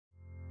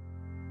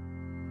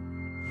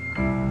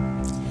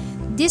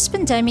This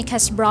pandemic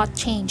has brought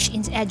change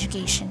in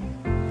education.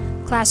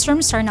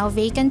 Classrooms are now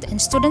vacant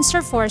and students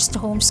are forced to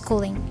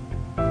homeschooling.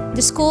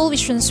 The school,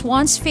 which was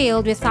once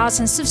filled with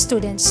thousands of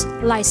students,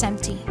 lies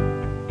empty.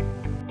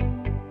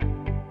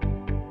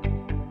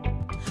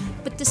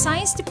 But the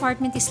science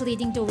department is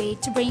leading the way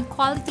to bring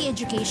quality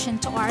education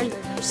to our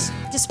learners,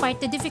 despite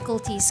the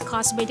difficulties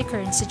caused by the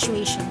current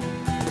situation.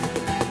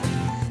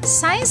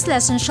 Science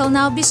lessons shall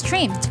now be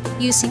streamed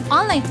using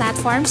online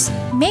platforms,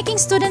 making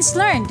students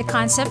learn the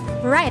concept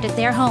right at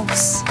their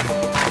homes.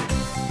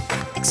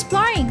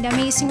 Exploring the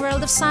amazing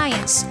world of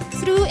science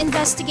through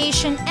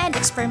investigation and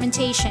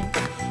experimentation,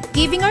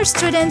 giving our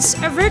students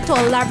a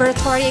virtual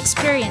laboratory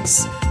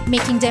experience,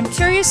 making them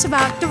curious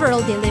about the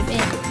world they live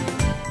in.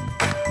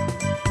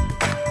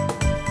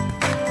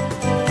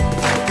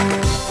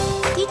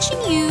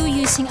 Teaching you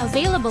using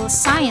available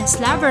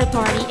science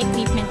laboratory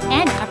equipment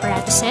and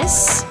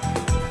apparatuses,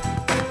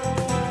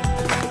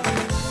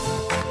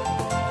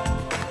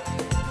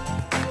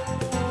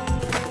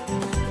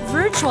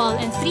 virtual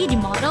and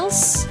 3D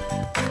models,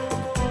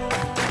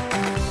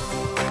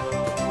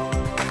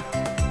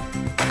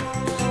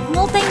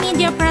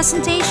 multimedia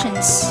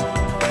presentations,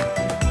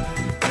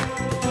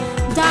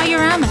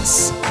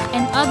 dioramas,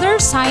 and other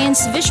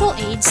science visual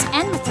aids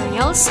and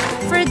materials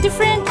for a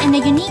different and a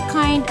unique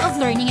kind of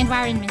learning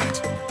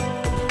environment.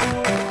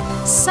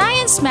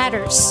 Science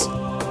matters,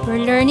 where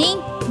learning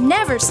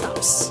never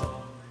stops.